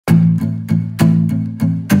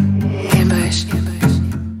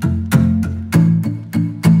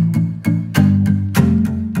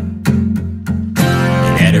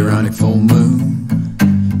Adirondack full moon,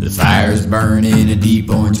 the fire's burning a deep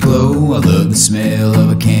orange glow. I love the smell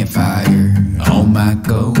of a campfire on my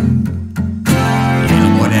coat. In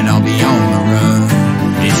the morning I'll be on the run,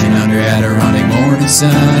 fishing under Adirondack morning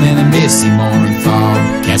sun in the misty morning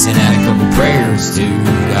fog, casting out a couple prayers to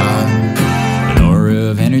God. An aura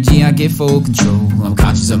of energy, I get full control. I'm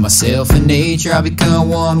conscious of myself and nature, I become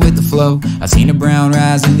one with the flow. I've seen a brown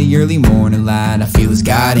rise in the early morning light. I feel his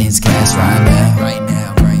guidance cast right now, right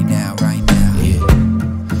now, right now, right now.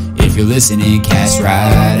 Yeah. If you're listening, cast right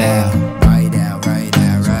out, right out, right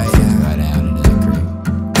out, right out, right out into the creek.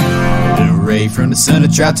 A little ray from the sun, a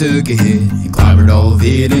trout took a hit and clobbered all of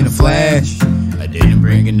it in a flash. I didn't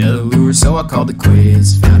bring another lure, so I called it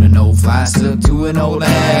quits. Found an old fly stuck to an old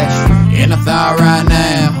ash, and I thought right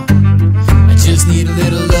now, I just need a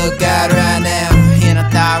little look out right now. And I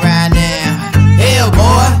thought right now, hell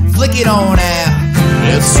boy, flick it on out.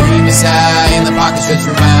 The stream is high and the pocket stretch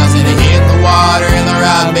for miles, and I hit the water and the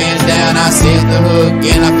rod bends down. I set the hook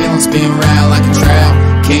and I feel it spin round like a trout.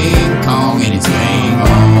 King Kong and it's game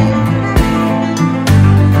on,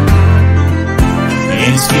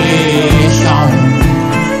 and it's fish on.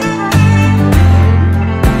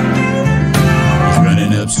 He's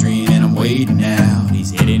running upstream and I'm waiting now.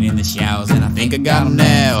 He's hidden in the shallows and I think I got him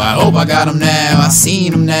now. I hope I got him now, I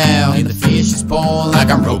seen him now. And the fish is pulling like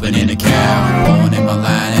I'm roping in a cow, pulling in my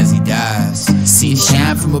line as he dives. See a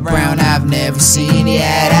shine from a brown I've never seen. He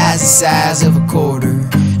had eyes the size of a quarter,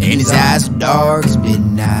 and his eyes were dark as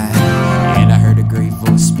midnight. And I heard a great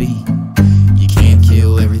voice speak, you can't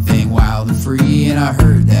kill everything wild and free. And I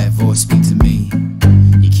heard that voice speak to me,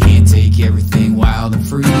 you can't take everything wild and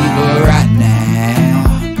free. But right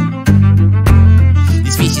now,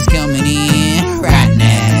 this fish is coming in right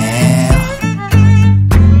now.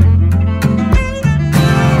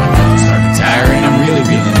 I'm starting to tire and I'm really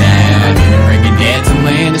feeling down. Been bringing dad to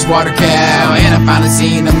land this water cow, and I finally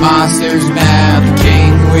seen the monster's mouth, the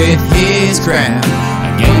king with his crown.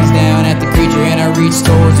 I gazed down at the creature and I reached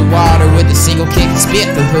towards the water with a single kick and spit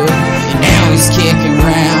the hook. And now he's kicking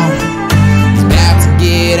round, he's about to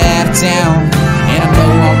get out of town, and I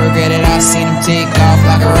know I'll regret it. I seen him take off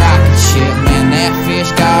like a rocket ship. Man, that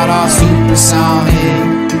fish got all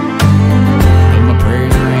supersonic, but my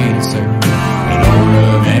prayers are answered. An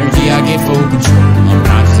aura of energy, I get full control. I'm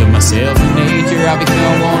conscious of myself and nature, I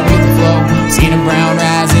become one with the flow. Seen a brown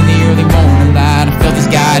rise in the early morning light. I felt his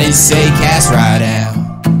guidance say, cast right out.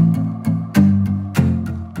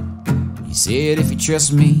 He said, if you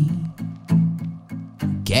trust me,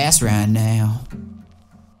 cast right now.